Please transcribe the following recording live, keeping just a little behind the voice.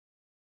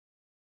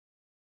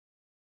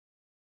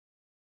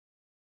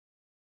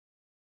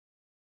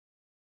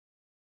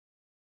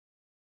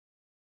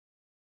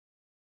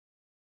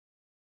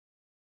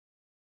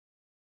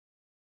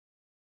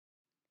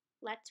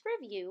Let's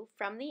review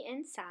from the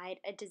inside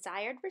a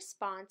desired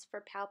response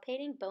for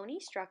palpating bony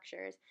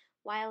structures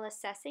while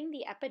assessing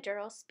the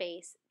epidural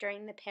space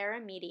during the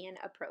paramedian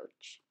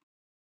approach.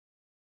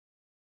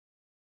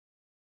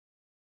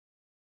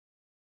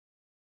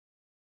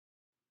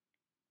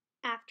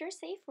 After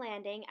safe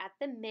landing at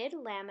the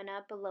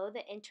mid-lamina below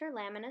the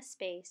interlamina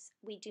space,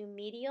 we do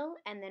medial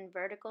and then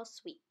vertical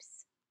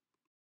sweeps.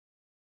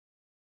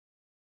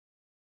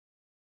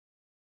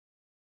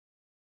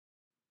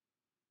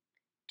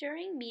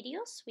 During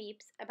medial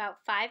sweeps, about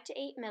 5 to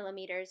 8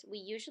 millimeters, we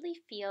usually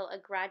feel a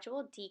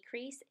gradual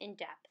decrease in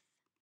depth.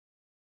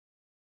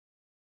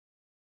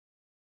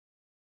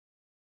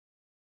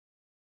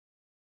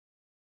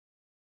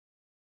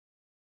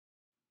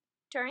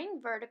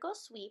 During vertical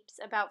sweeps,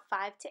 about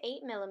 5 to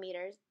 8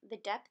 millimeters, the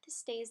depth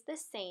stays the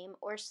same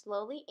or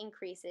slowly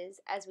increases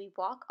as we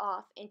walk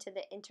off into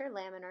the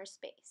interlaminar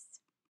space.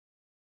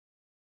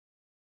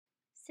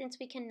 Since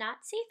we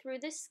cannot see through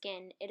the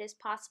skin, it is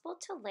possible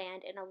to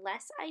land in a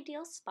less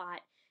ideal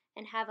spot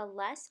and have a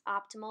less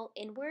optimal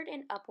inward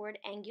and upward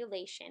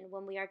angulation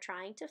when we are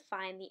trying to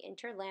find the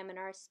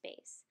interlaminar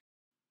space.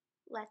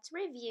 Let's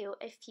review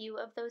a few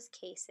of those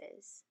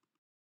cases.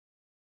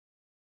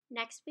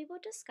 Next, we will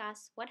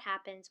discuss what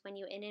happens when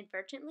you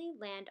inadvertently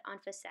land on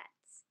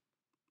facets.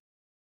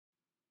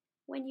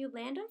 When you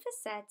land on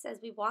facets as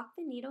we walk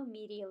the needle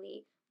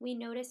medially, we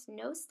notice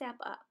no step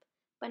up,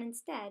 but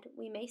instead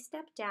we may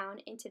step down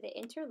into the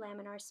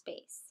interlaminar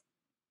space.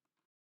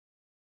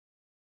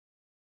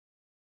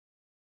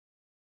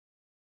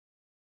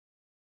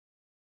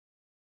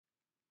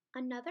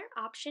 Another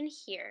option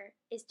here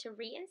is to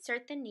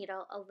reinsert the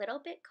needle a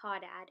little bit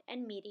caudad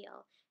and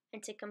medial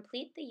and to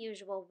complete the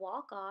usual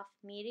walk off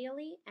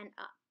medially and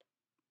up.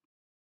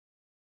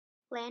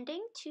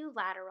 Landing too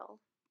lateral.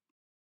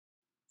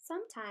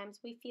 Sometimes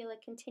we feel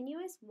a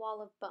continuous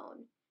wall of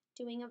bone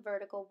doing a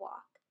vertical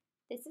walk.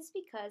 This is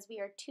because we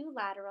are too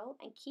lateral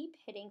and keep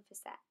hitting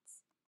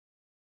facets.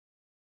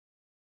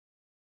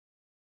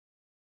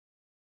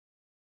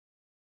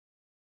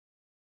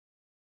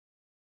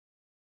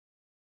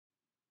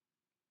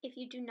 If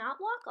you do not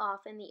walk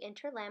off in the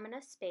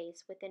interlamina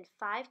space within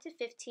 5 to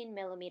 15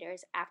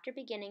 millimeters after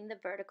beginning the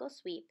vertical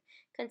sweep,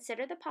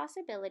 consider the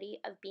possibility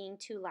of being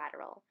too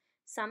lateral.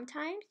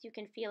 Sometimes you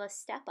can feel a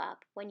step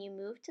up when you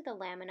move to the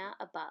lamina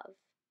above.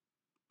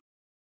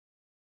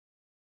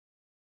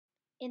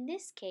 In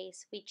this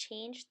case, we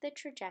changed the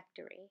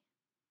trajectory.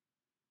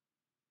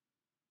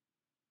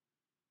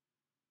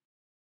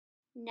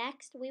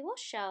 Next, we will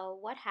show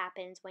what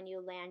happens when you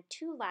land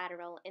too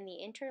lateral in the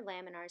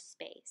interlaminar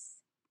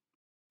space.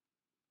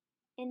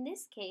 In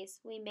this case,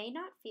 we may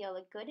not feel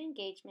a good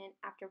engagement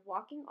after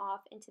walking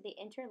off into the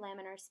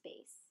interlaminar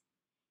space.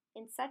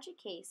 In such a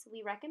case,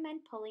 we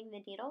recommend pulling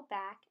the needle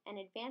back and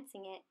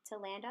advancing it to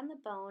land on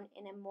the bone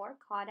in a more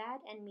caudad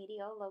and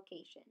medial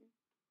location.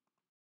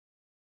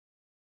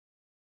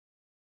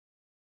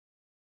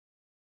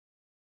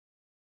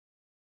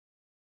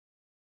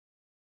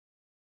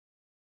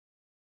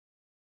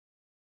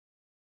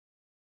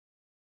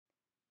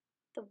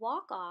 The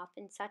walk-off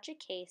in such a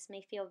case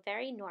may feel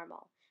very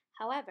normal.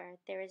 However,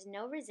 there is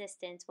no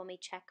resistance when we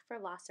check for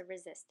loss of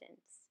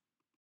resistance.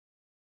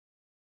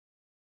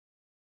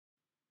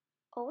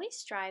 Always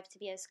strive to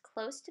be as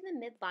close to the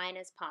midline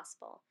as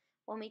possible.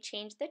 When we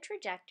change the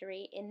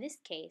trajectory, in this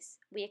case,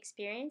 we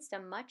experienced a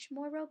much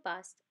more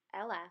robust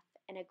LF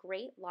and a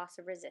great loss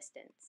of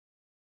resistance.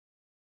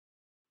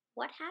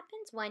 What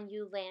happens when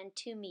you land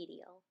too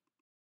medial?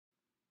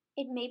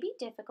 It may be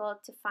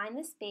difficult to find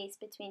the space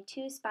between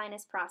two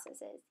spinous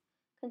processes.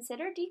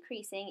 Consider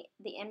decreasing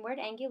the inward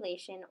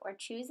angulation or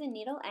choose a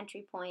needle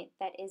entry point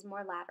that is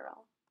more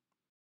lateral.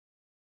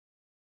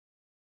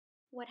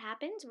 What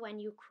happens when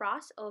you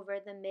cross over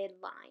the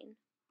midline?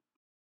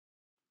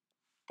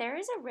 There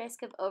is a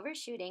risk of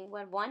overshooting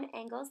when one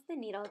angles the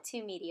needle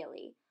too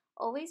medially.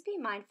 Always be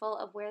mindful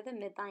of where the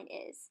midline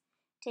is.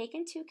 Take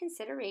into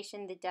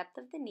consideration the depth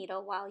of the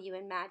needle while you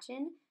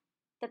imagine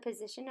the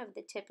position of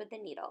the tip of the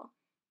needle.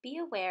 Be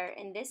aware,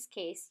 in this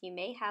case, you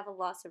may have a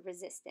loss of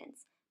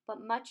resistance, but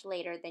much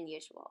later than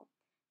usual.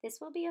 This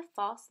will be a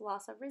false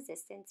loss of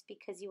resistance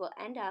because you will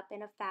end up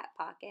in a fat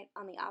pocket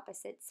on the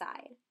opposite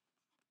side.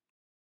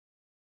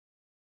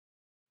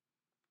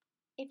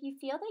 If you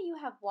feel that you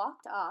have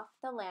walked off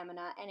the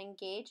lamina and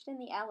engaged in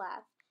the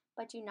LF,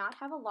 but do not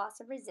have a loss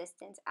of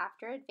resistance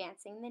after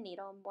advancing the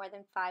needle more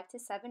than 5 to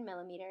 7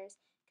 millimeters,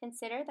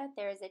 consider that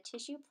there is a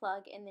tissue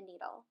plug in the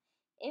needle.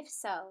 If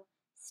so,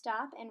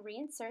 stop and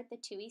reinsert the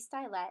 2E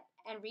stylet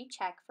and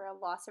recheck for a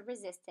loss of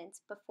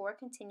resistance before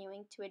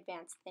continuing to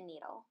advance the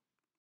needle.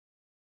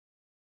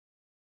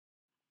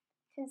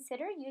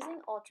 Consider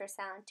using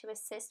ultrasound to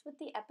assist with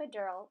the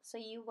epidural so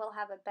you will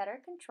have a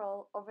better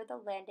control over the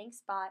landing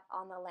spot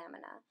on the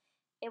lamina.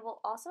 It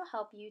will also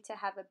help you to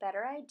have a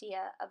better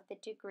idea of the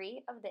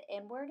degree of the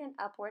inward and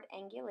upward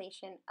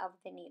angulation of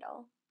the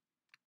needle.